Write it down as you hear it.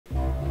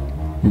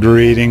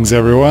Greetings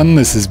everyone,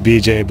 this is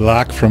BJ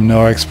Black from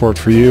No Export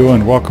For You,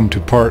 and welcome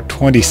to part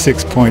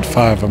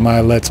 26.5 of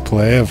my Let's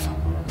Play of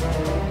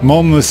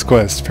Mon-musu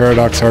Quest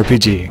Paradox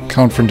RPG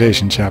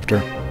Confrontation Chapter.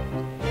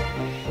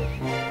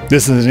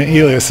 This is an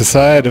Ilias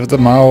aside of the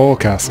Maou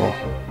Castle.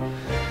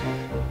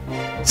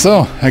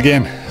 So,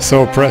 again,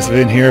 so oppressive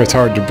in here it's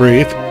hard to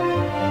breathe.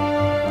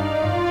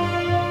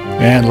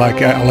 And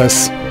like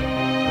Alice,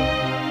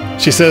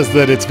 she says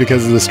that it's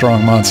because of the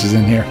strong monsters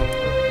in here.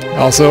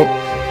 Also,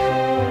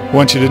 I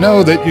want you to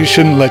know that you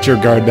shouldn't let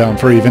your guard down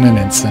for even an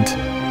instant.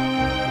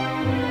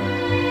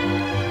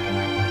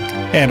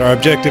 And our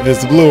objective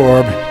is the blue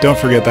orb, don't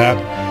forget that.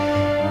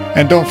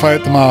 And don't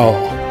fight the Maou.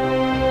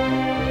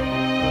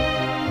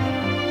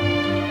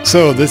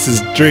 So this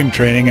is dream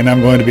training and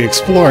I'm going to be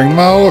exploring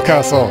Maou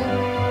Castle.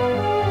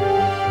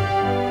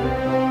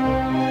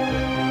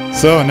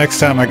 So next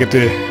time I get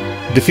to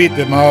defeat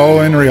the Maou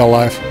in real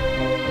life.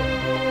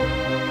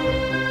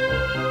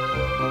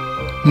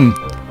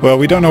 Well,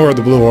 we don't know where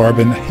the blue orb,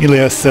 and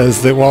Ilias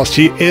says that while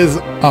she is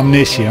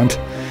omniscient,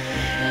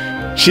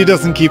 she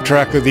doesn't keep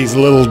track of these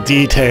little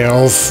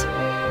details,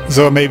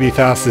 so it may be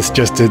fastest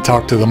just to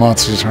talk to the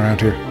monsters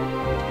around here.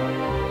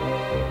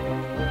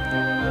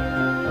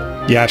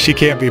 Yeah, she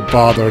can't be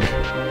bothered.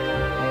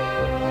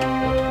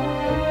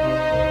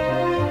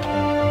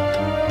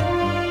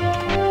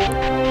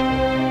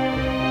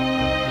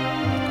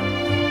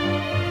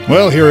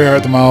 Well, here we are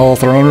at the Maou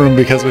throne room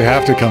because we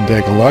have to come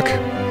take a look.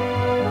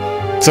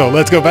 So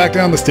let's go back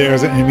down the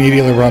stairs and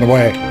immediately run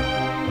away.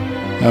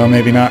 Oh,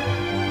 maybe not.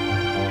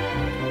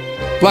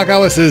 Black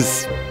Alice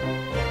is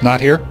not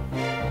here.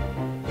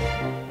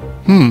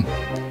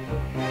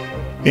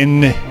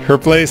 In her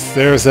place,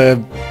 there's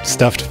a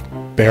stuffed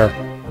bear.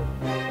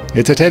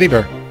 It's a teddy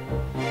bear.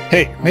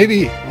 Hey,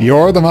 maybe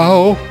you're the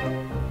Maou?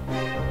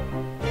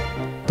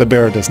 The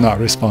bear does not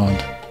respond.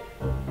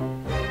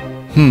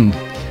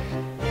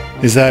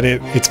 Is that it?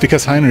 It's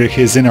because Heinlich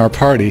is in our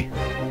party.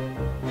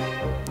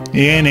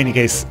 In any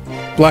case,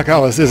 Black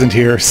Alice isn't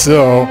here,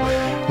 so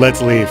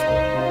let's leave.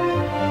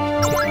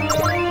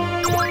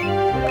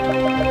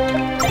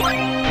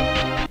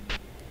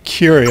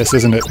 Curious,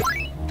 isn't it?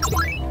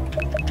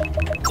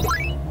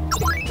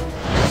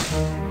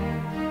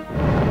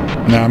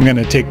 Now I'm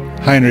gonna take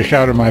Heinrich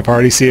out of my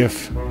party, see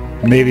if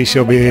maybe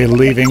she'll be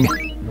leaving.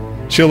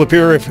 She'll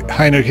appear if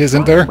Heinrich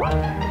isn't there.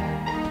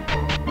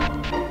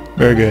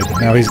 Very good.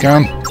 Now he's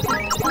gone.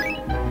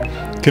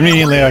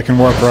 Conveniently, I can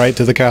warp right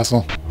to the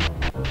castle.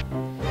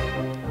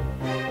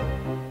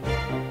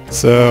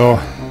 So,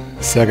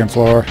 second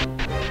floor.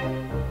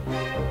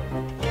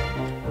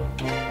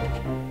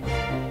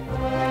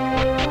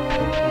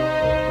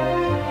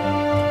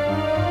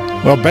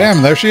 Well,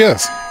 bam, there she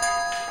is.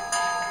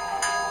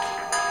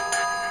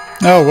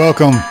 Oh,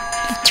 welcome,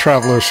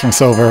 travelers from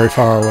so very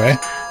far away.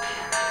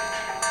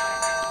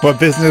 What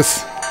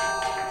business?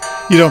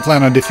 You don't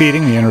plan on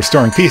defeating me and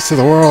restoring peace to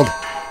the world?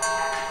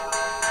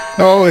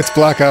 Oh, it's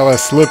Black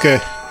Alice. Look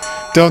at...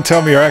 Don't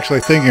tell me you're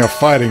actually thinking of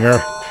fighting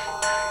her.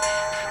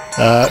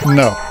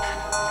 No.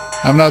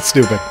 I'm not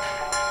stupid.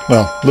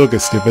 Well, Luke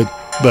is stupid,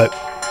 but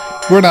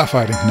we're not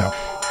fighting, no.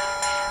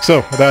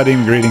 So, without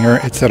even greeting her,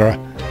 etc.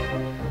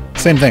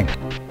 Same thing.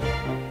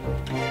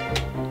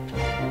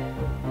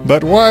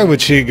 But why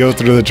would she go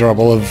through the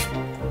trouble of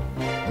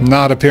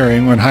not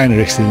appearing when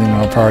Heinrich's in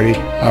our party,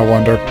 I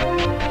wonder?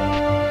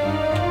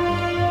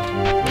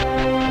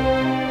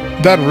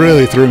 That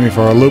really threw me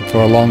for a loop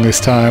for a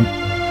longest time.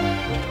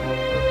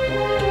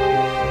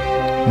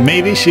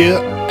 Maybe she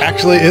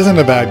actually isn't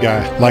a bad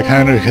guy, like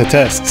Heinrich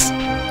attests.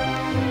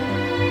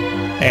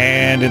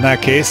 And in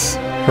that case,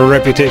 her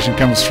reputation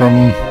comes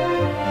from...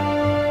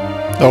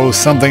 oh,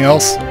 something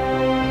else?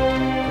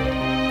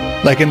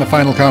 Like in the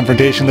final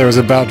confrontation, there was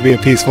about to be a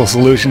peaceful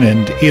solution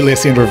and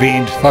Ilias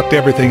intervened, fucked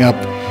everything up.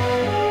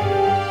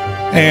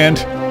 And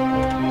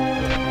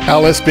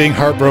Alice, being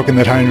heartbroken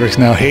that Heinrich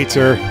now hates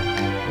her,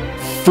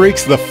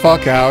 freaks the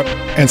fuck out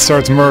and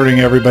starts murdering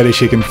everybody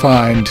she can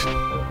find.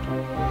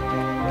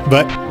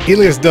 But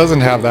Ilias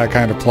doesn't have that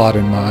kind of plot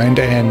in mind,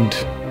 and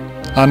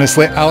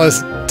honestly,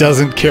 Alice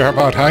doesn't care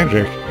about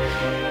Heinrich.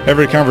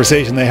 Every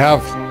conversation they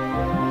have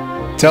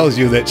tells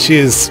you that she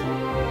is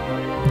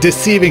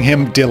deceiving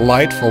him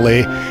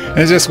delightfully and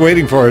is just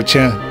waiting for a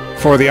chance,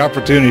 for the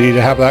opportunity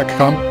to have that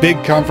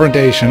big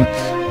confrontation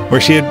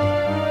where she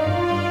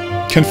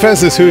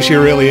confesses who she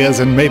really is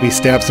and maybe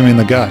stabs him in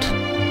the gut.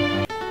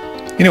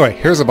 Anyway,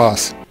 here's a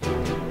boss.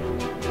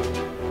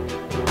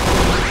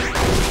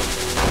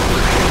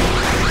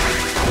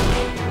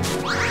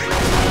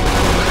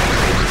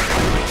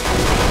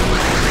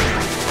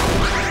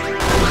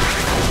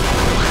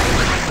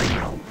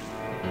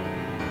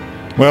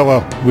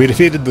 Well, we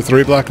defeated the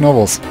 3 black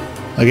nobles.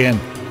 Again.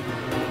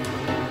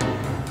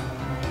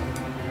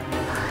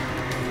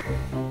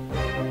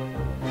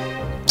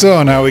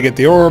 So now we get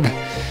the orb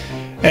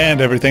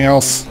and everything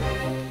else.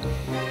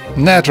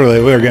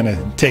 Naturally, we're gonna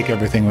take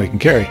everything we can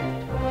carry.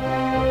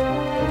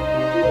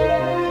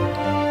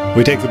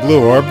 We take the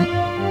blue orb,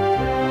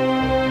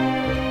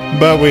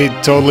 but we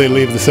totally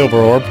leave the silver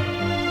orb.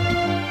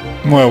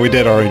 Well, we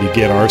did already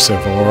get our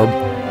silver orb.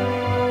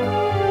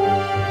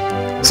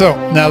 So,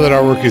 now that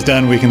our work is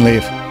done, we can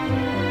leave.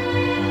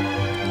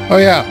 Oh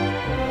yeah,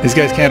 these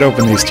guys can't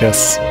open these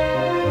chests.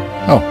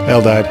 Oh,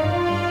 Elle died.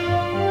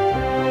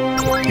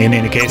 In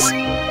any case,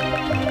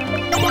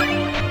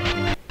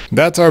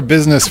 that's our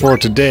business for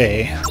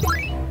today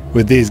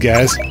with these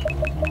guys.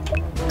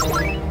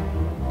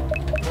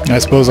 I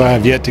suppose I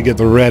have yet to get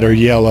the red or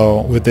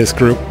yellow with this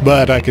group,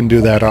 but I can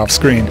do that off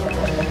screen.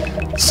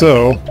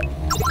 So,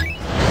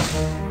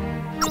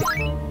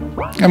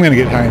 I'm going to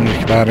get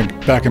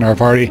Heinlich back in our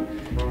party,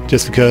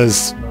 just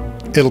because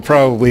it'll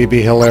probably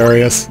be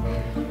hilarious.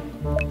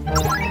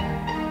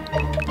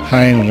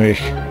 Heinlich,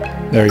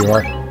 there you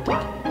are.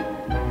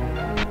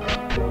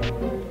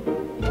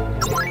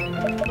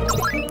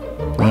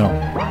 Well,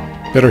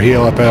 better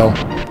heal up, Elle.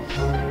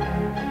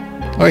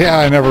 Oh yeah,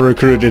 I never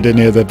recruited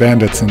any of the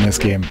bandits in this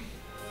game.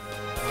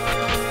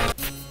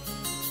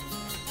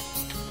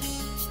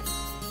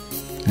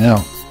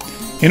 Now,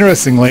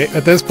 interestingly,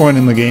 at this point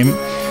in the game,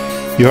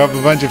 you have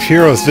a bunch of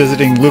heroes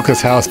visiting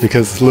Luca's house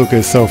because Luca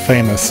is so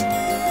famous.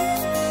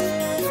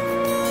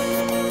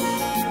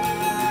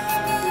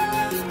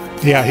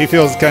 Yeah, he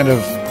feels kind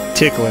of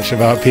ticklish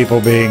about people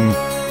being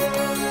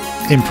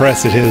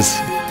impressed at his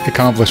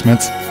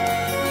accomplishments.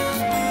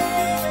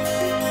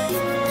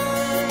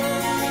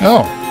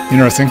 Oh,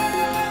 interesting.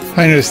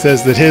 Heinrich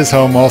says that his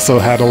home also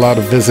had a lot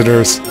of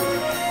visitors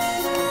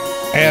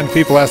and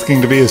people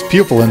asking to be his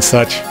pupil and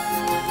such.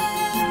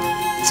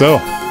 So,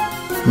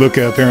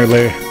 Luca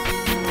apparently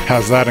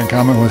has that in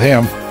common with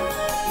him.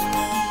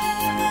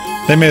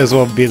 They may as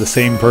well be the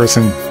same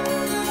person,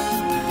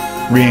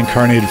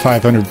 reincarnated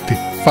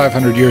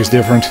 500 years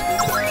different.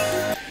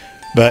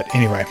 But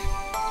anyway,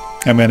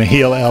 I'm going to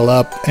heal Elle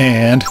up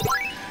and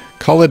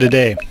call it a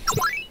day.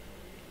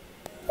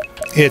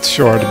 It's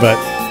short, but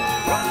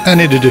I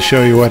needed to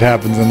show you what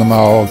happens in the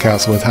Maou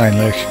Castle with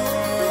Heinlich.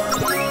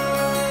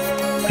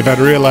 If I'd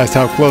realized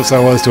how close I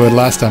was to it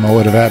last time, I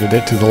would have added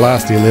it to the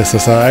last Ilias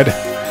aside.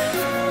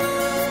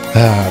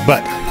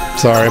 But,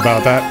 sorry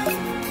about that.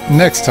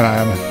 Next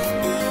time,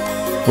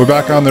 we're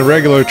back on the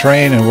regular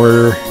train and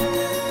we're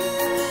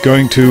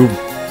going to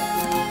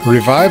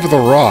revive the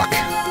rock,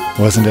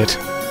 wasn't it?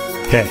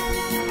 Hey,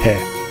 hey.